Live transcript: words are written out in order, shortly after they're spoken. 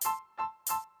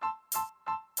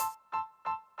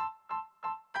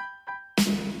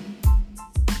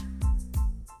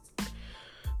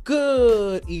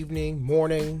Good evening,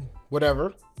 morning,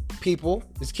 whatever, people.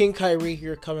 It's King Kyrie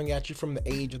here coming at you from the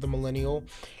age of the millennial.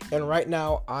 And right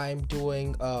now I'm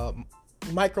doing a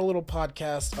micro little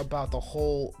podcast about the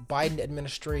whole Biden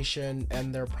administration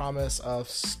and their promise of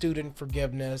student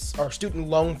forgiveness, or student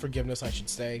loan forgiveness, I should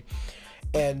say,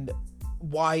 and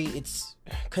why it's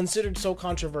considered so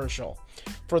controversial.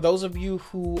 For those of you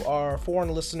who are foreign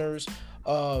listeners,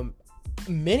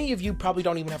 many of you probably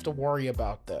don't even have to worry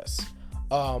about this.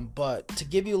 But to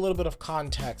give you a little bit of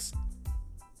context,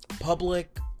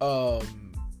 public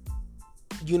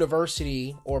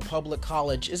university or public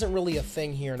college isn't really a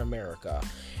thing here in America.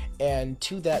 And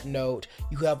to that note,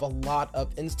 you have a lot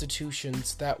of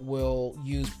institutions that will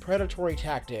use predatory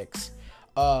tactics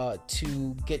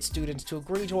to get students to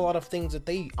agree to a lot of things that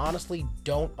they honestly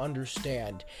don't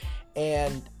understand.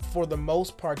 And for the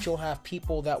most part, you'll have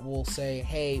people that will say,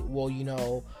 hey,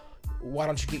 well, why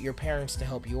don't you get your parents to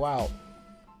help you out?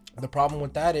 The problem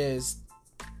with that is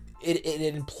it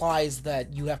implies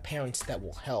that you have parents that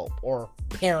will help, or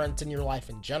parents in your life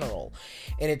in general.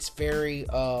 And it's very,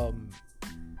 not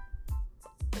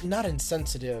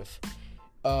insensitive.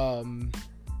 I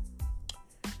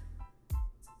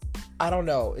don't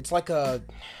know. It's like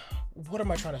what am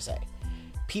I trying to say?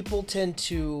 People tend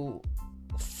to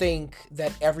think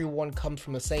that everyone comes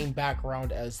from the same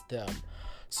background as them.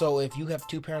 So if you have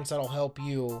two parents that'll help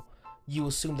you, you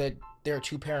assume that there are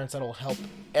two parents that'll help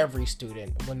every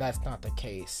student, when that's not the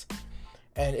case.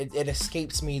 And it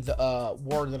escapes me the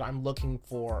word that I'm looking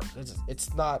for.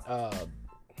 It's not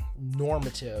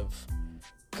normative.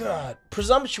 God,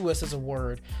 presumptuous is a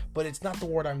word, but it's not the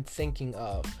word I'm thinking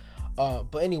of.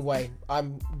 But anyway,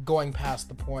 I'm going past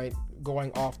the point,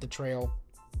 going off the trail.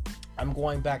 I'm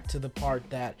going back to the part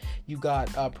that you got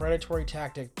a predatory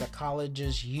tactic that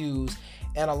colleges use,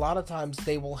 and a lot of times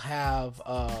they will have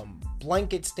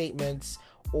blanket statements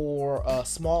or a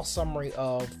small summary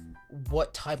of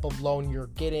what type of loan you're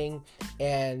getting,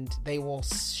 and they will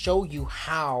show you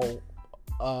how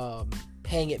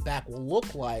paying it back will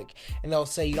look like, and they'll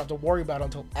say you don't have to worry about it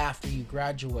until after you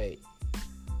graduate.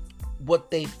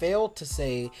 What they fail to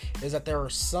say is that there are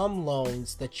some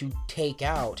loans that you take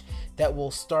out that will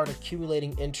start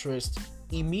accumulating interest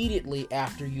immediately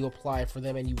after you apply for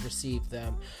them and you receive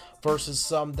them, versus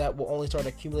some that will only start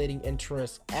accumulating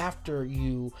interest after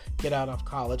you get out of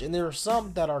college. And there are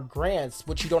some that are grants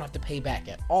which you don't have to pay back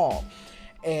at all.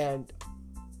 And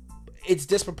it's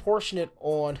disproportionate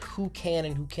on who can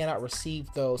and who cannot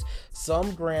receive those.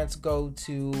 Some grants go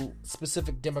to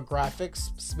specific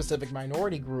demographics, specific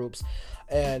minority groups,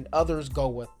 and others go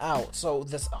without. So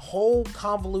this whole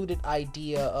convoluted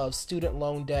idea of student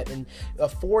loan debt and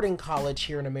affording college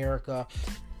here in America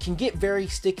can get very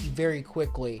sticky very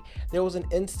quickly. There was an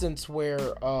instance where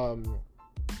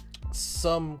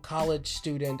some college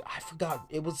student, I forgot,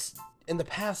 it was in the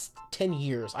past 10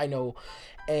 years, I know,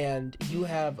 and you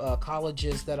have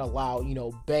colleges that allow,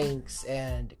 banks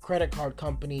and credit card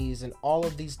companies and all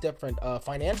of these different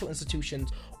financial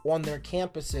institutions on their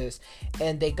campuses,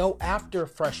 and they go after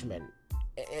freshmen.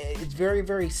 It's very,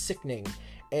 very sickening.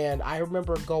 And I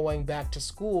remember going back to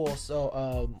school,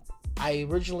 so I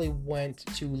originally went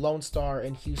to Lone Star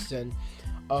in Houston,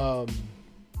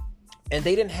 and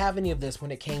they didn't have any of this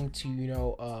when it came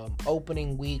to,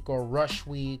 opening week or rush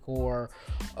week or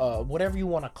whatever you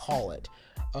want to call it.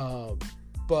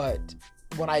 But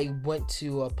when I went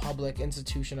to a public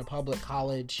institution, a public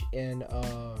college in,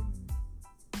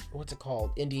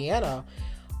 Indiana,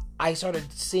 I started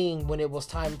seeing when it was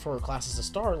time for classes to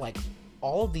start, like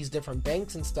all of these different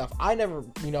banks and stuff. I never,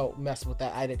 messed with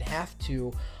that. I didn't have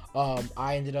to.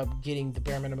 I ended up getting the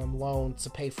bare minimum loans to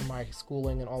pay for my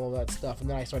schooling and all of that stuff. And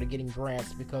then I started getting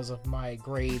grants because of my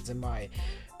grades and my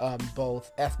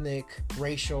both ethnic,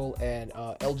 racial, and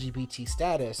LGBT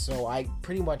status. So I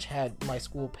pretty much had my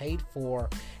school paid for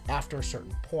after a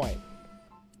certain point.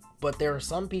 But there are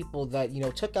some people that,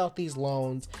 took out these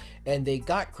loans and they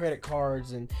got credit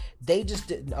cards and they just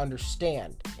didn't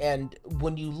understand. And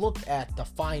when you look at the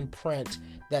fine print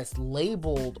that's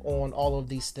labeled on all of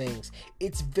these things,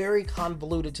 it's very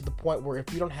convoluted to the point where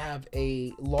if you don't have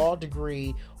a law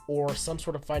degree or some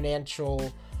sort of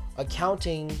financial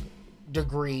accounting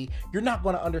degree, you're not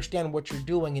going to understand what you're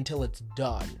doing until it's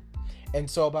done. And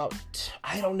so about,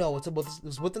 it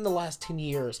was within the last 10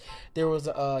 years, there was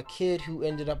a kid who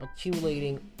ended up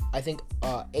accumulating, I think,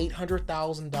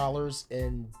 $800,000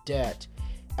 in debt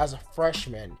as a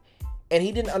freshman. And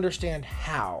he didn't understand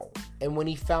how. And when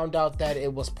he found out that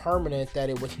it was permanent, that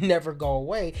it would never go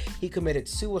away, he committed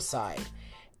suicide.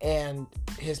 And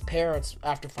his parents,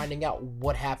 after finding out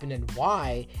what happened and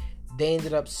why, they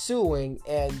ended up suing,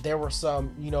 and there were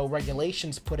some,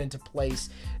 regulations put into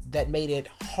place that made it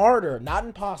harder, not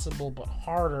impossible, but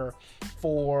harder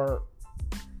for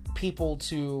people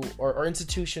to, or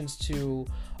institutions to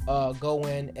go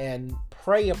in and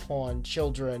prey upon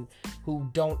children who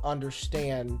don't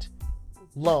understand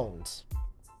loans.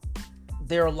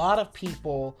 There are a lot of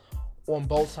people on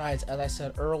both sides, as I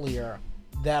said earlier,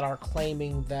 that are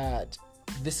claiming that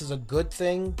this is a good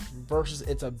thing versus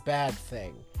it's a bad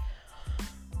thing.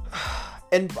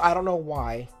 And I don't know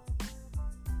why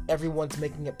everyone's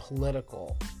making it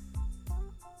political.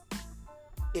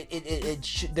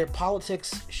 Their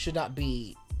politics should not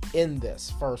be in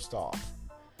this, first off,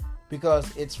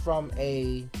 because it's from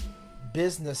a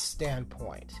business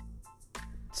standpoint.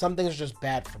 Some things are just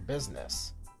bad for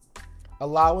business.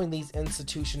 Allowing these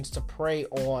institutions to prey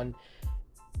on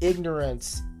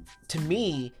ignorance, to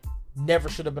me, never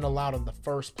should have been allowed in the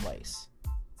first place.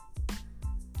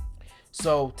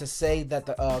 So to say that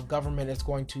the government is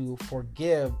going to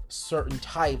forgive certain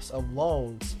types of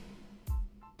loans,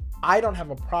 I don't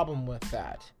have a problem with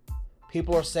that.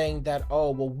 People are saying that,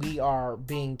 we are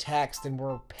being taxed and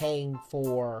we're paying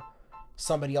for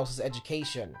somebody else's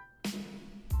education.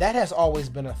 That has always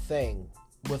been a thing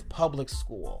with public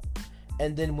school.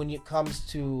 And then when it comes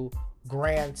to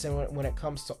grants and when it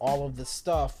comes to all of this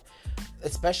stuff,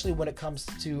 especially when it comes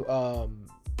to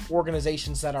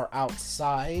organizations that are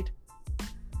outside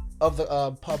of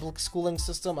the public schooling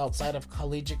system, outside of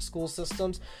collegiate school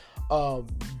systems,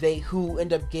 who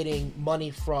end up getting money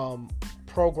from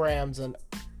programs and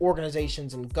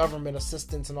organizations and government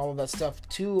assistance and all of that stuff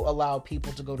to allow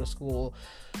people to go to school.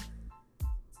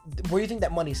 Where do you think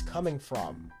that money's coming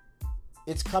from?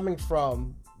 It's coming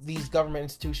from these government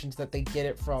institutions that they get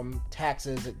it from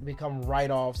taxes. It become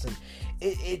write-offs, and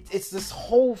it's this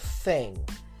whole thing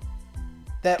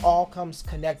that all comes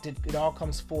connected. It all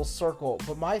comes full circle.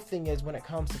 But my thing is, when it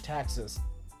comes to taxes,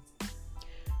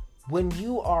 when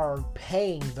you are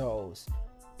paying those,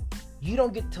 you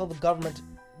don't get to tell the government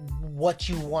what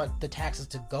you want the taxes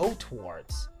to go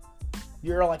towards.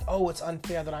 You're like, it's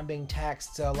unfair that I'm being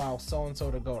taxed to allow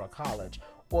so-and-so to go to college.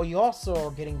 Well, you also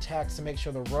are getting taxed to make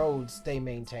sure the roads stay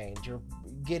maintained. You're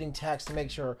getting taxed to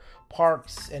make sure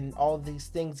parks and all of these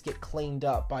things get cleaned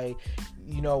up by,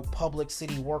 public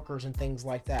city workers and things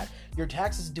like that. Your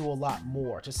taxes do a lot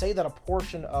more. To say that a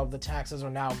portion of the taxes are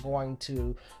now going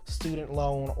to student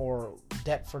loan or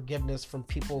debt forgiveness from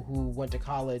people who went to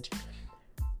college,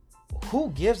 who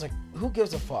gives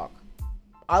a fuck?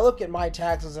 I look at my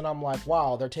taxes and I'm like,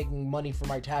 wow, they're taking money from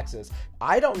my taxes.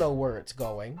 I don't know where it's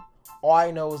going. All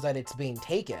I know is that it's being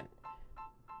taken.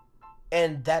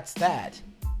 And that's that.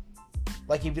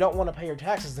 Like, if you don't want to pay your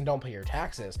taxes, then don't pay your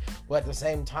taxes. But at the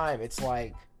same time, it's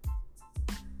like,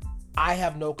 I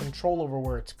have no control over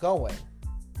where it's going.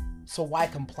 So why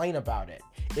complain about it?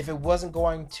 If it wasn't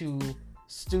going to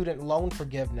student loan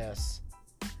forgiveness,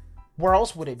 where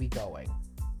else would it be going?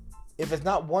 If it's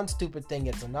not one stupid thing,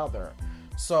 it's another.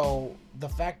 So the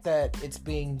fact that it's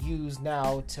being used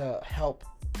now to help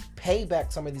pay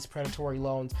back some of these predatory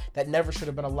loans that never should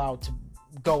have been allowed to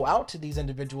go out to these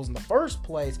individuals in the first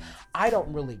place, I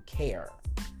don't really care.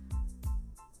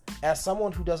 As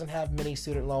someone who doesn't have many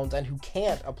student loans and who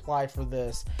can't apply for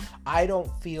this, I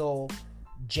don't feel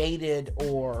jaded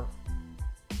or...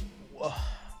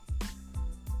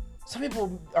 Some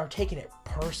people are taking it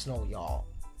personal, y'all.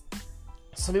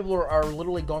 Some people are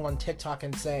literally going on TikTok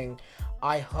and saying,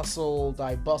 I hustled,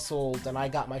 I bustled, and I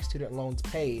got my student loans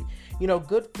paid.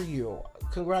 Good for you.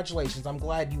 Congratulations. I'm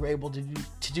glad you were able to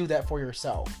do that for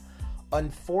yourself.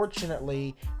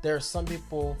 Unfortunately, there are some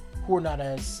people who are not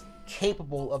as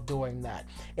capable of doing that.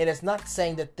 And it's not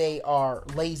saying that they are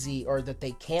lazy or that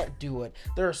they can't do it.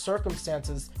 There are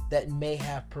circumstances that may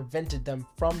have prevented them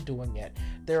from doing it.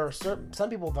 There are some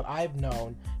people that I've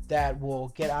known that will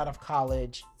get out of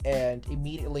college and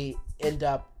immediately end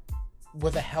up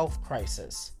with a health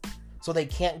crisis. So they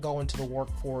can't go into the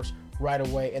workforce right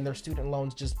away, and their student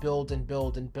loans just build and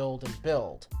build and build and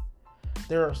build.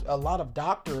 There's a lot of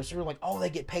doctors who are like, they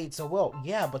get paid so well.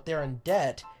 Yeah, but they're in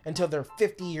debt until they're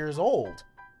 50 years old.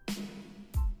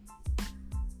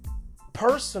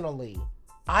 Personally,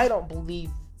 I don't believe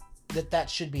that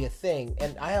should be a thing.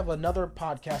 And I have another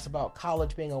podcast about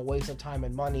college being a waste of time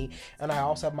and money. And I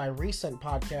also have my recent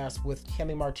podcast with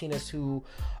Tammy Martinez,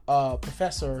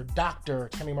 Professor Dr.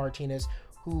 Tammy Martinez,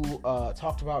 who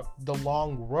talked about the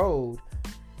long road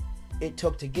it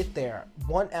took to get there.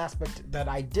 One aspect that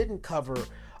I didn't cover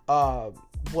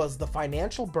was the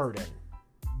financial burden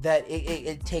that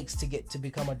it takes to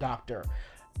become a doctor.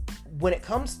 When it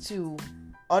comes to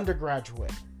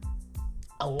undergraduate,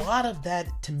 a lot of that,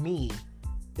 to me,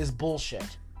 is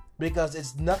bullshit, because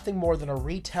it's nothing more than a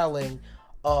retelling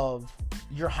of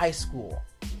your high school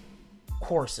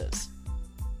courses.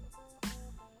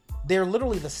 They're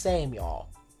literally the same, y'all.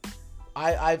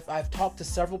 I've talked to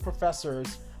several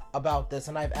professors about this,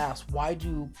 and I've asked, why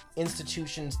do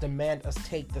institutions demand us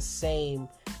take the same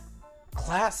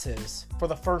classes for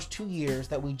the first 2 years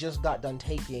that we just got done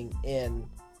taking in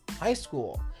high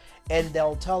school? And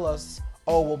they'll tell us,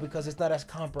 oh, well, because it's not as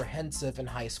comprehensive in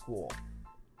high school.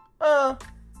 I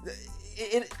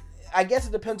guess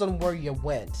it depends on where you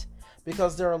went,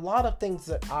 because there are a lot of things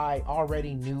that I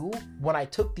already knew when I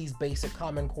took these basic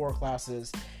Common Core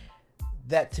classes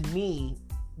that to me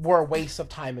were a waste of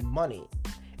time and money.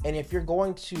 And if you're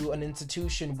going to an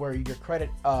institution where your credit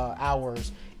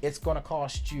hours, it's going to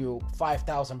cost you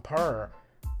 $5,000 per,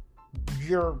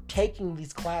 you're taking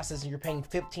these classes and you're paying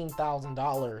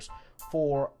 $15,000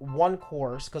 for one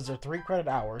course, because they're 3 credit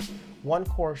hours. One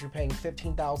course, you're paying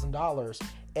 $15,000,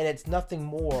 and it's nothing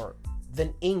more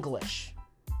than English.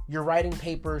 You're writing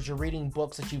papers, you're reading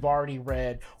books that you've already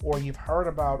read, or you've heard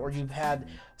about, or you've had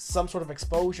some sort of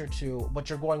exposure to, but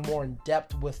you're going more in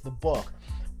depth with the book.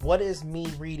 What is me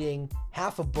reading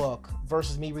half a book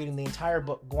versus me reading the entire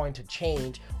book going to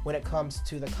change when it comes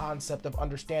to the concept of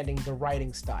understanding the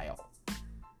writing style?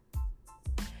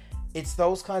 It's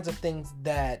those kinds of things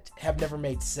that have never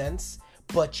made sense,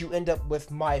 but you end up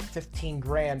with my 15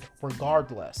 grand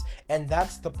regardless. And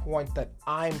that's the point that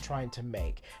I'm trying to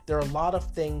make. There are a lot of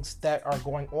things that are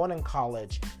going on in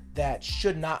college that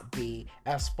should not be,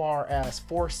 as far as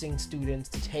forcing students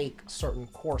to take certain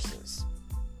courses.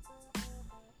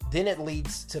 Then it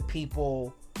leads to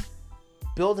people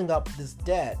building up this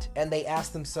debt, and they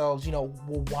ask themselves, well,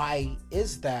 why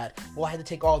is that? Well, I had to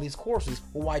take all these courses.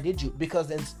 Well, why did you? Because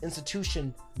the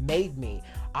institution made me.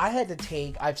 I had to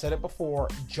take, I've said it before,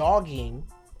 jogging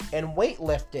and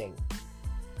weightlifting.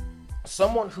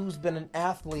 Someone who's been an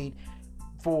athlete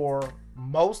for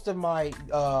most of my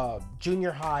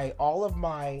junior high, all of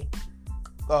my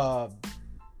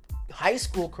high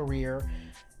school career,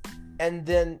 and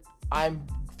then I'm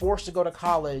forced to go to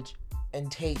college and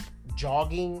take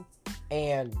jogging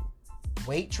and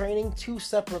weight training, 2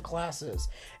 separate classes.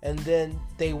 And then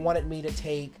they wanted me to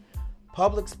take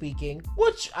public speaking,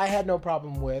 which I had no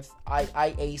problem with. I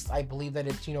aced. I believe that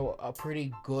it's, a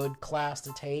pretty good class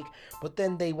to take. But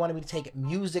then they wanted me to take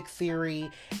music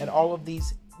theory and all of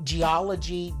these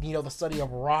geology, the study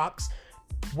of rocks.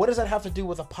 What does that have to do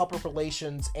with a public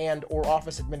relations and or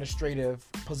office administrative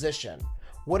position?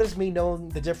 What is me knowing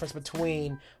the difference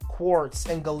between quartz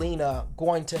and galena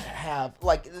going to have,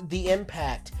 the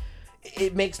impact?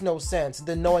 It makes no sense.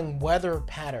 Then knowing weather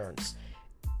patterns.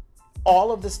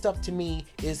 All of this stuff to me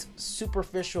is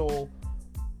superficial,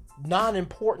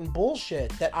 non-important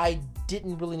bullshit that I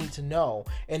didn't really need to know.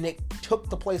 And it took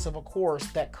the place of a course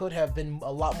that could have been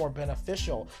a lot more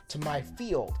beneficial to my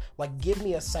field. Give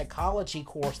me a psychology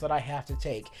course that I have to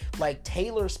take.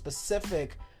 Tailor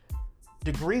specific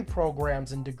degree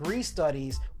programs and degree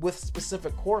studies with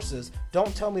specific courses.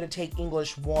 Don't tell me to take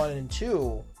English 1 and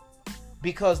 2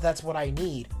 because that's what I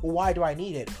need. Well, why do I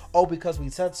need it? Oh, because we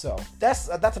said so. That's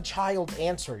a child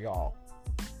answer, y'all.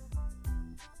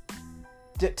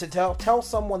 To tell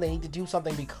someone they need to do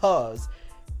something because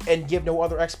and give no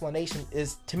other explanation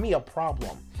is, to me, a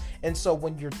problem. And so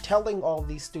when you're telling all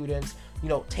these students,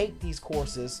 take these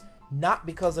courses, not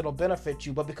because it'll benefit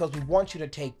you, but because we want you to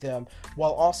take them,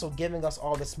 while also giving us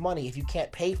all this money. If you can't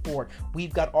pay for it,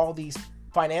 we've got all these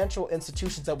financial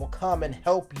institutions that will come and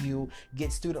help you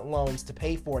get student loans to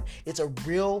pay for it. It's a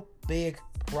real big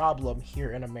problem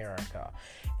here in America.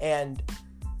 And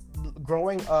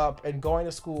growing up and going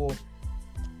to school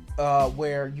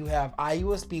where you have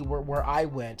IUSB, where I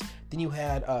went, then you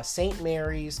had St.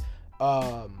 Mary's,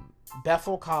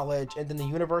 Bethel College, and then the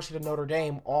University of Notre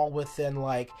Dame, all within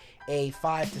a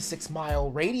 5 to 6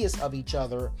 mile radius of each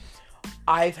other.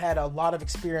 I've had a lot of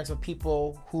experience with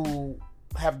people who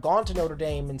have gone to Notre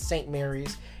Dame and St.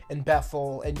 Mary's and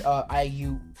Bethel and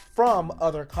IU from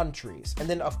other countries. And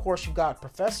then, of course, you've got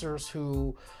professors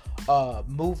who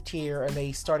moved here and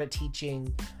they started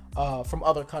teaching from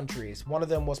other countries. One of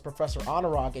them was Professor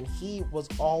Anurag, and he was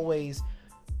always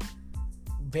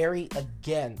very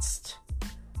against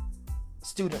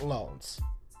student loans.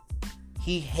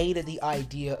 He hated the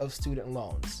idea of student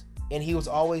loans, and he was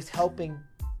always helping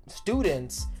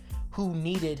students who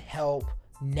needed help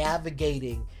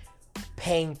navigating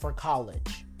paying for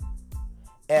college.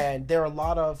 And there are a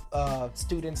lot of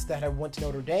students that have went to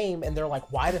Notre Dame, and they're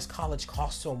like, why does college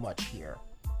cost so much here?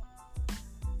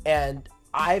 And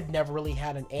I've never really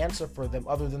had an answer for them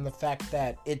other than the fact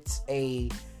that it's a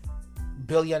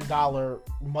billion-dollar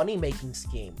money-making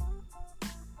scheme.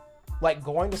 Like,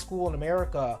 going to school in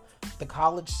America, the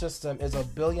college system is a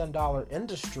billion-dollar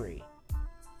industry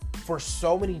for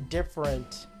so many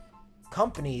different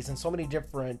companies and so many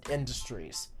different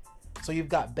industries. So you've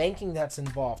got banking that's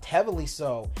involved, heavily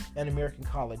so, in American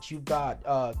college. You've got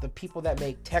the people that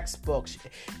make textbooks.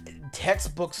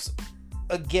 Textbooks,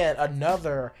 again,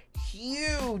 another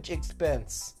huge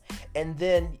expense. And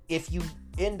then if you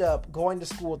end up going to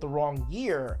school at the wrong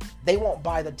year, they won't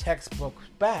buy the textbook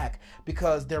back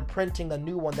because they're printing a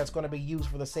new one that's going to be used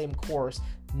for the same course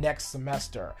next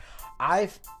semester.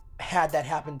 I've had that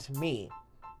happen to me,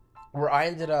 where I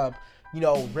ended up,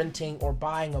 renting or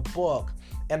buying a book,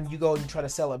 and you go and try to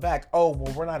sell it back. Oh,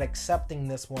 well, we're not accepting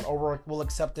this one, or we'll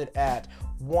accept it at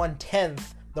 1/10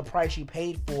 the price you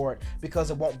paid for it because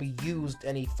it won't be used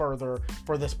any further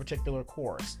for this particular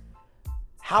course.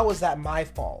 How is that my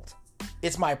fault?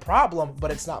 It's my problem,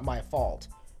 but it's not my fault.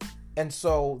 And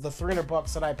so the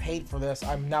 $300 that I paid for this,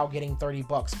 I'm now getting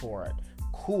 $30 for it.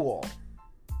 Cool.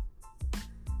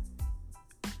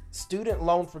 Student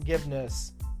loan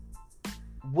forgiveness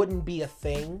wouldn't be a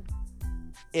thing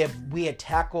if we had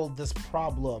tackled this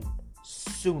problem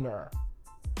sooner.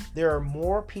 There are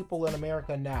more people in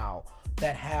America now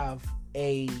that have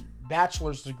a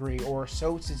bachelor's degree or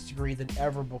associate's degree than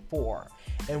ever before.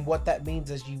 And what that means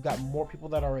is you've got more people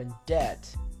that are in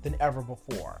debt than ever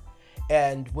before.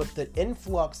 And with the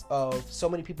influx of so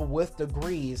many people with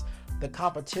degrees, the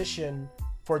competition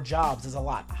for jobs is a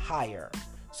lot higher.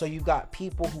 So you've got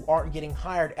people who aren't getting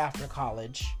hired after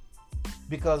college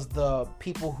because the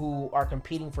people who are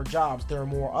competing for jobs, there are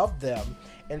more of them.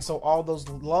 And so all those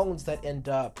loans that end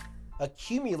up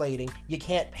accumulating, you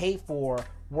can't pay for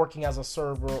working as a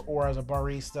server or as a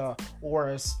barista or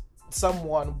as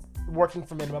someone working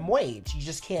for minimum wage. You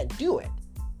just can't do it.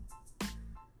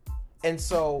 And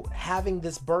so having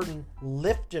this burden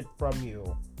lifted from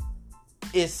you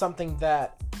is something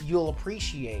that you'll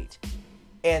appreciate.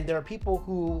 And there are people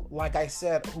who, like I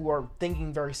said, who are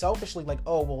thinking very selfishly, like,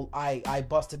 oh, well, I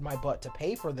busted my butt to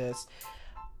pay for this.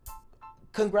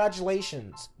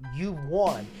 Congratulations, you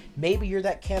won. Maybe you're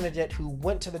that candidate who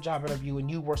went to the job interview and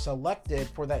you were selected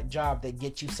for that job that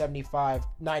gets you $75,000,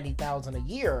 $90,000 a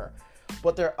year.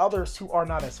 But there are others who are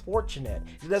not as fortunate.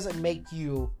 It doesn't make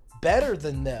you better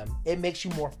than them. It makes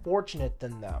you more fortunate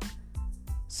than them.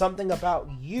 Something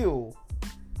about you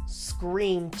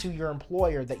screamed to your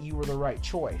employer that you were the right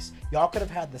choice. Y'all could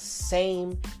have had the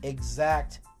same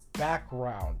exact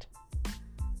background,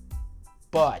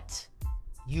 but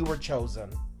you were chosen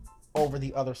over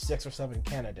the other 6 or 7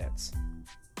 candidates.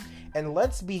 And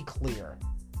let's be clear,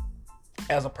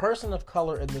 as a person of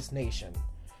color in this nation,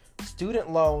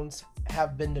 student loans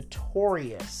have been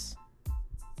notorious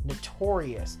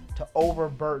to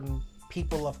overburden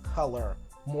people of color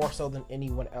more so than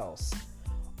anyone else.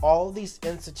 All of these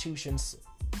institutions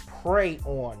prey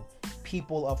on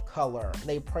people of color.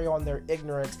 They prey on their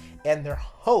ignorance and their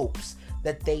hopes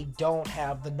that they don't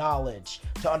have the knowledge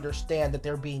to understand that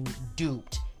they're being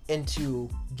duped into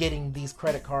getting these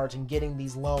credit cards and getting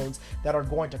these loans that are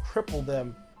going to cripple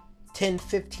them 10,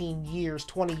 15 years,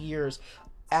 20 years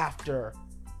after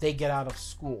they get out of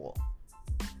school.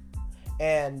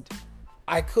 And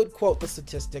I could quote the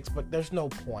statistics, but there's no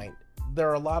point. There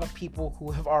are a lot of people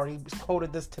who have already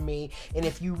quoted this to me. And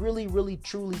if you really, really,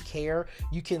 truly care,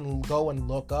 you can go and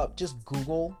look up, just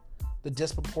Google the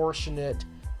disproportionate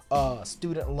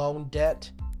student loan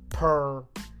debt per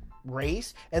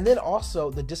race, and then also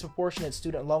the disproportionate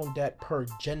student loan debt per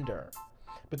gender.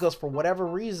 Because for whatever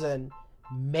reason,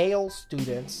 male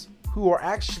students who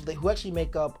actually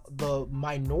make up the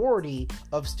minority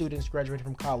of students graduating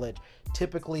from college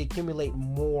typically accumulate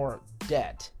more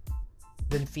debt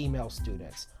than female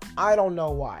students. I don't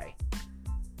know why.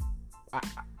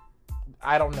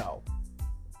 I don't know.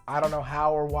 I don't know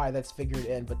how or why that's figured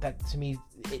in, but that to me,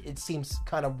 it seems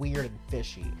kind of weird and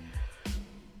fishy.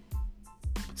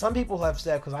 Some people have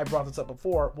said, because I brought this up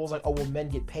before, was like, oh, well, men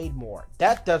get paid more.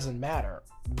 That doesn't matter.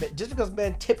 Just because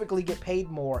men typically get paid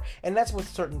more, and that's with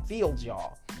certain fields,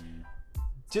 y'all.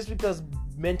 Just because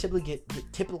men typically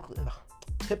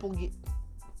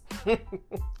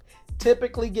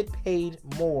get paid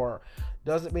more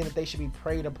doesn't mean that they should be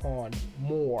preyed upon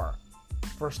more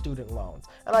for student loans.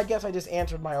 And I guess I just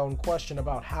answered my own question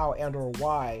about how and or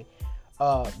why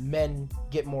men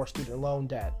get more student loan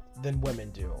debt than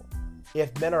women do.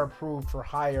 If men are approved for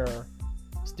higher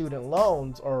student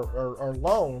loans or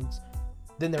loans,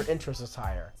 then their interest is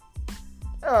higher.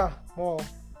 Well,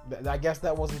 I guess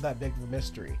that wasn't that big of a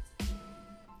mystery.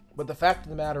 But the fact of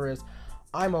the matter is,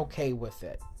 I'm okay with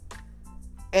it.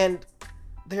 And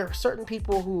there are certain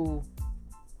people who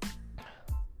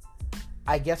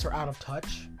I guess, are out of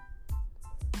touch.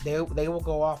 They will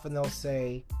go off and they'll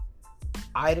say,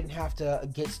 I didn't have to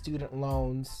get student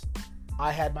loans.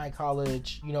 I had my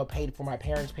college, paid for. My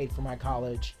parents paid for my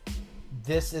college.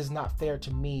 This is not fair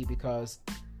to me because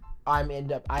I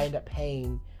end up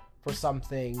paying for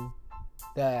something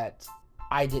that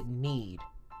I didn't need.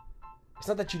 It's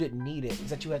not that you didn't need it, it's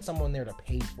that you had someone there to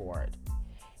pay for it.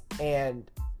 And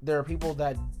there are people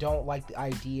that don't like the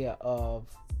idea of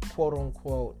quote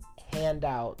unquote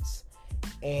handouts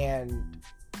and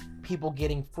people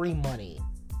getting free money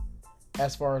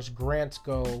as far as grants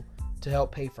go to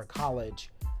help pay for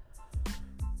college.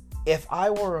 If I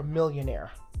were a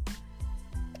millionaire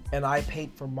and I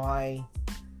paid for my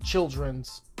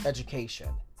children's education,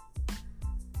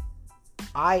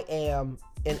 I am,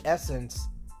 in essence,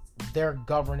 their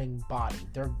governing body,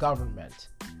 their government.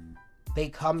 They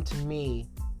come to me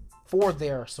for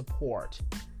their support,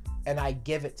 and I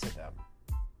give it to them.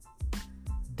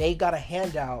 They got a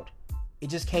handout. It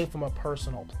just came from a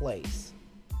personal place.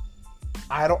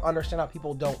 I don't understand how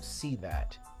people don't see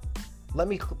that. Let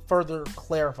me further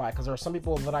clarify, because there are some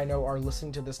people that I know are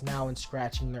listening to this now and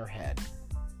scratching their head.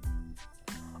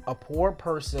 A poor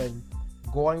person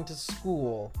going to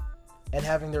school and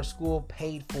having their school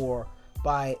paid for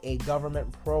by a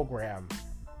government program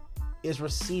is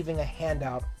receiving a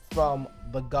handout from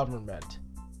the government.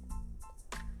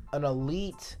 An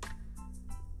elite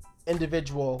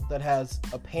individual that has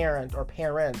a parent or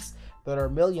parents that are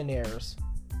millionaires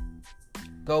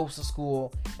goes to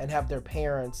school and have their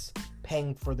parents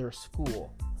paying for their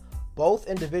school. Both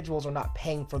individuals are not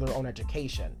paying for their own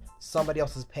education. Somebody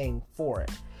else is paying for it.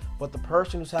 But the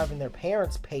person who's having their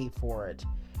parents pay for it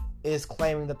is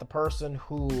claiming that the person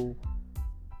who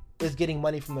is getting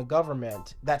money from the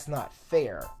government, that's not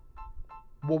fair.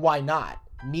 Well, why not?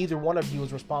 Neither one of you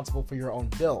is responsible for your own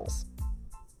bills.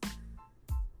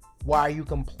 Why are you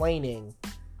complaining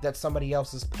that somebody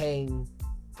else is paying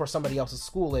for somebody else's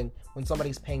schooling when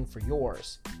somebody's paying for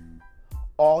yours?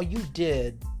 All you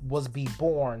did was be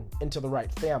born into the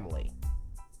right family.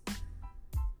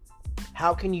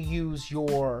 How can you use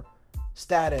your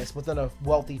status within a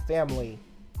wealthy family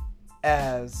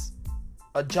as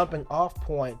a jumping off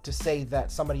point to say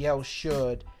that somebody else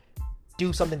should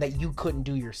do something that you couldn't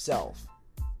do yourself?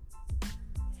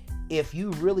 If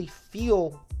you really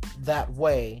feel that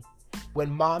way, when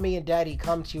mommy and daddy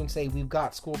come to you and say, we've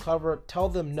got school covered, tell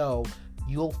them no,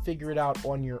 you'll figure it out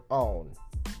on your own.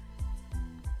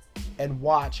 And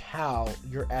watch how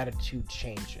your attitude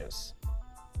changes.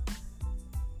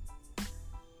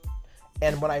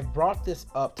 And when I've brought this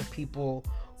up to people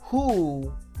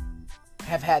who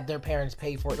have had their parents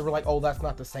pay for it, they were like, oh, that's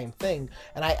not the same thing.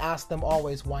 And I ask them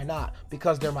always, why not?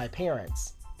 Because they're my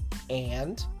parents.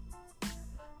 And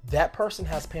that person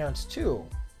has parents too,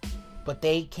 but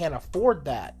they can't afford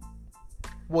that.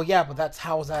 Well, yeah, but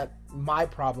how is that my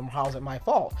problem? How is it my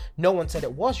fault? No one said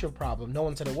it was your problem. No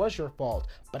one said it was your fault.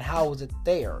 But how is it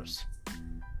theirs?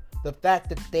 The fact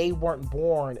that they weren't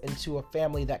born into a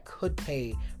family that could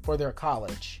pay for their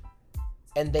college,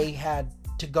 and they had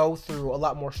to go through a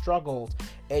lot more struggles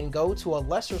and go to a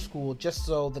lesser school just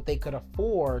so that they could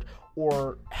afford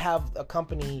or have a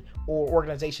company or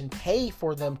organization pay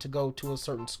for them to go to a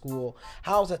certain school,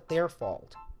 how is it their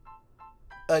fault?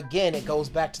 Again, it goes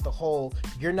back to the whole,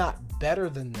 you're not better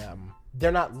than them.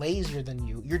 They're not lazier than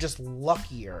you. You're just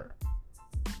luckier.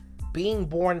 Being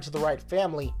born into the right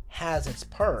family has its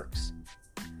perks.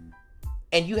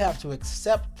 And you have to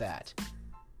accept that.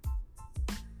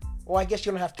 Well, I guess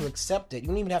you don't have to accept it. You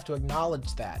don't even have to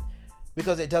acknowledge that,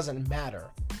 because it doesn't matter.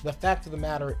 The fact of the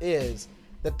matter is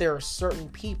that there are certain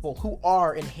people who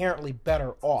are inherently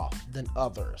better off than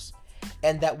others,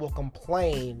 and that will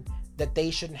complain that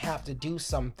they shouldn't have to do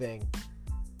something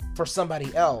for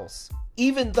somebody else,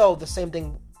 even though the same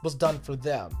thing was done for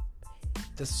them.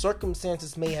 The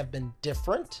circumstances may have been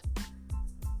different,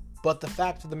 but the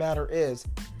fact of the matter is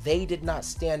they did not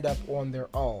stand up on their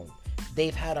own.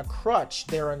 They've had a crutch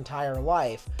their entire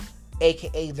life,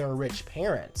 aka their rich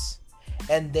parents.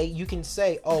 And you can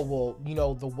say, oh,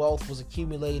 well, the wealth was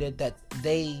accumulated, that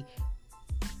they,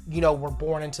 were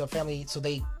born into a family, so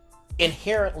they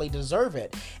inherently deserve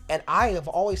it. And I have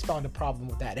always found a problem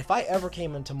with that. If I ever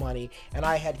came into money and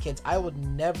I had kids, I would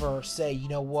never say, you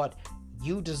know what,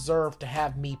 you deserve to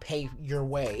have me pay your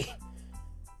way.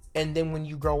 And then when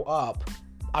you grow up,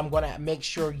 I'm going to make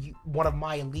sure one of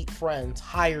my elite friends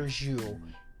hires you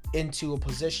into a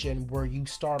position where you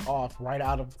start off right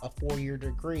out of a 4-year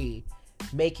degree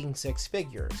making 6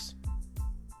 figures.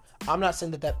 I'm not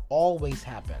saying that always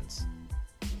happens,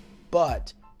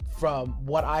 but from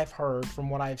what I've heard, from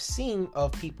what I've seen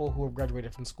of people who have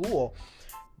graduated from school,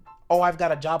 Oh, I've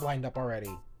got a job lined up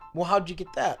already. Well, how'd you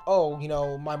get that? Oh,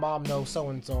 my mom knows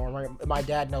so-and-so, or my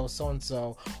dad knows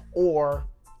so-and-so, or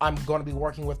I'm going to be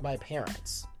working with my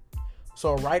parents.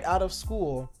 So right out of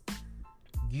school,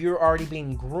 you're already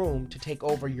being groomed to take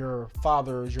over your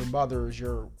father's, your mother's,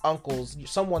 your uncle's,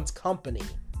 someone's company.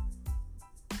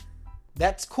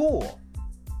 That's cool.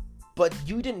 But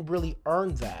you didn't really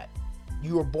earn that.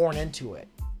 You were born into it.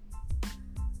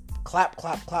 Clap,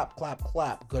 clap, clap, clap,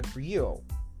 clap. Good for you.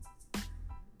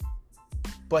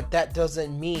 But that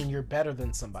doesn't mean you're better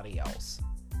than somebody else.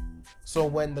 So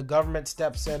when the government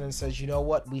steps in and says, you know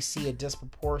what, we see a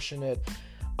disproportionate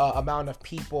amount of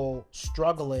people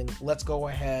struggling, let's go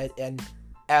ahead and,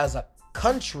 as a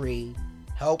country,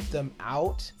 help them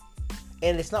out.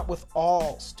 And it's not with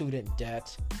all student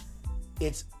debt.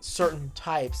 It's certain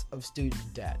types of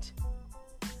student debt.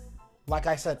 Like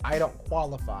I said, I don't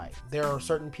qualify. There are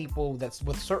certain people that's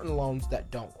with certain loans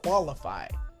that don't qualify.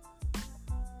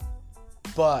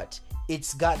 But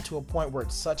it's gotten to a point where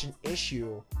it's such an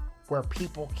issue where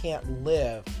people can't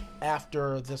live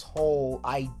after this whole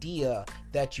idea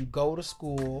that you go to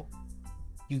school,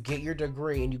 you get your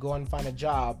degree, and you go and find a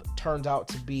job turns out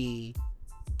to be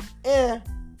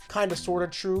kind of sort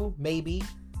of true, maybe,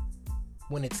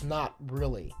 when it's not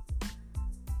really.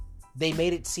 They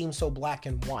made it seem so black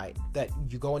and white that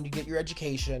you go and you get your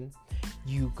education,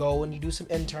 you go and you do some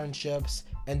internships,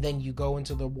 and then you go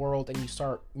into the world and you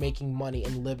start making money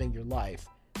and living your life.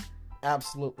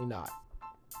 Absolutely not.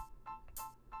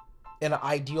 In an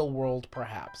ideal world,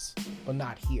 perhaps, but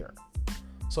not here.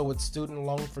 So with student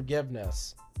loan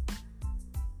forgiveness,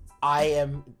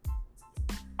 I'm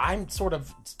sort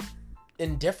of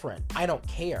indifferent. I don't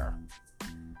care.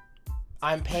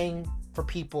 I'm paying for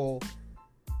people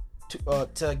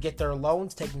to get their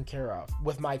loans taken care of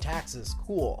with my taxes.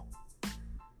 Cool.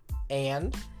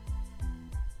 And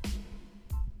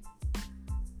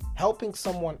helping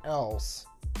someone else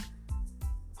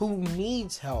who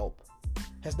needs help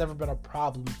has never been a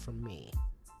problem for me.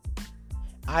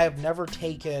 I have never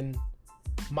taken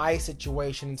my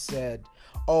situation and said,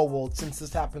 oh, well, since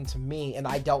this happened to me and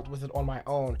I dealt with it on my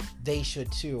own, they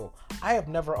should too. I have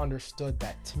never understood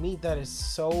that. To me, that is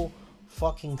so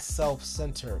fucking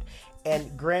self-centered.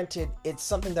 And granted, it's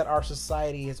something that our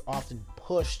society has often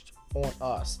pushed on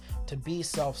us, to be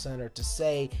self-centered, to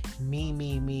say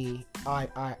me,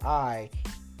 I.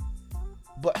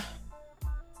 But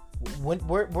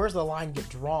where's the line get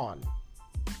drawn?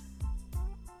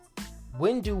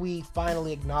 When do we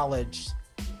finally acknowledge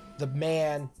the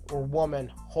man or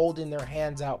woman holding their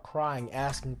hands out, crying,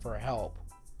 asking for help?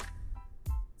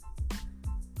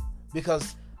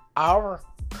 Because our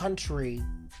country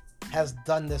has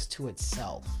done this to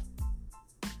itself.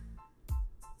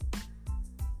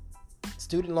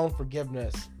 Student loan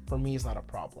forgiveness, for me, is not a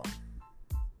problem.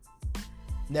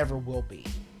 Never will be.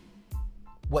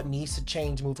 What needs to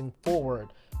change moving forward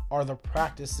are the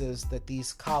practices that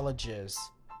these colleges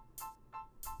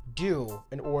do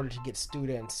in order to get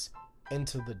students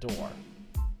into the door.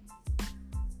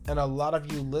 And a lot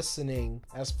of you listening,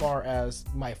 as far as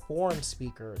my foreign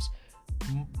speakers,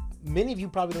 many of you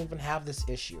probably don't even have this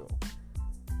issue.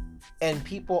 And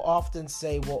people often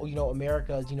say, well,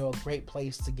 America is, a great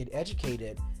place to get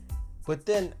educated. But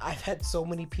then I've had so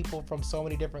many people from so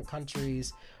many different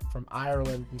countries, from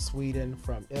Ireland, from Sweden,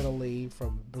 from Italy,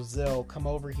 from Brazil, come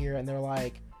over here and they're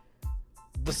like,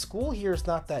 the school here is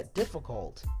not that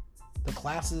difficult. The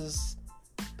classes,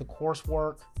 the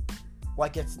coursework,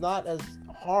 it's not as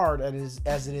hard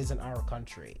as it is in our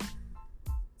country.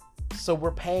 So we're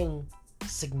paying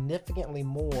significantly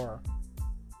more,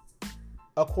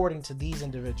 according to these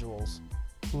individuals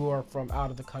who are from out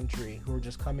of the country, who are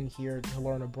just coming here to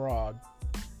learn abroad,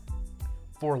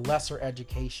 for lesser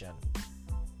education.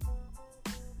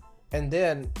 And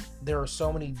then there are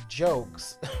so many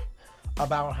jokes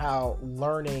about how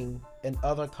learning in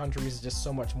other countries is just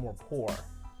so much more poor,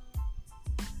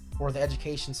 or the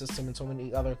education system in so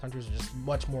many other countries are just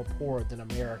much more poor than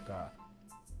America.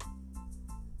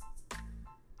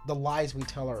 The lies we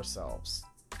tell ourselves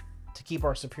to keep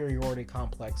our superiority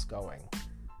complex going.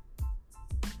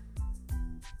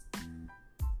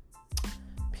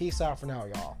 Peace out for now,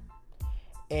 y'all.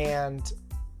 And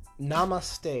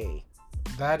namaste.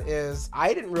 That is,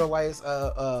 I didn't realize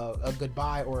a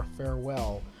goodbye or a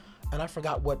farewell, and I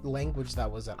forgot what language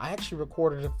that was in. I actually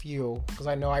recorded a few, because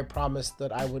I know I promised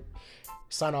that I would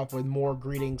sign off with more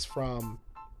greetings from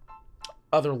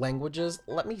other languages.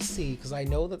 Let me see, because I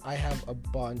know that I have a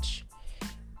bunch.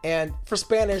 And for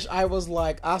Spanish, I was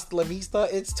like, hasta la vista,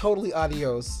 it's totally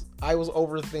adios. I was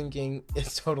overthinking,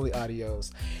 it's totally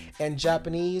adios. And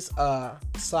Japanese,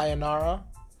 sayonara.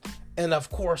 And of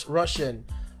course, Russian,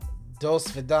 dos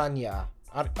vidanya.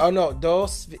 Oh no,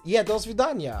 dos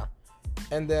vidanya.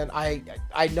 And then I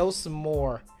know some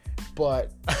more,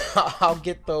 but I'll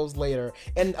get those later.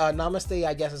 And namaste,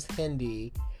 I guess, is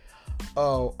Hindi.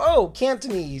 Oh,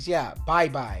 Cantonese, yeah, bye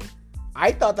bye.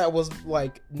 I thought that was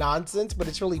like nonsense, but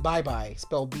it's really bye bye.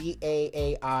 Spelled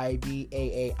Baaibaa,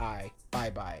 bye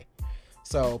bye.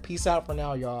 So peace out for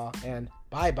now, y'all, and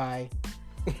bye bye.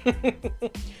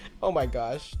 Oh my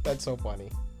gosh, that's so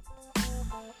funny.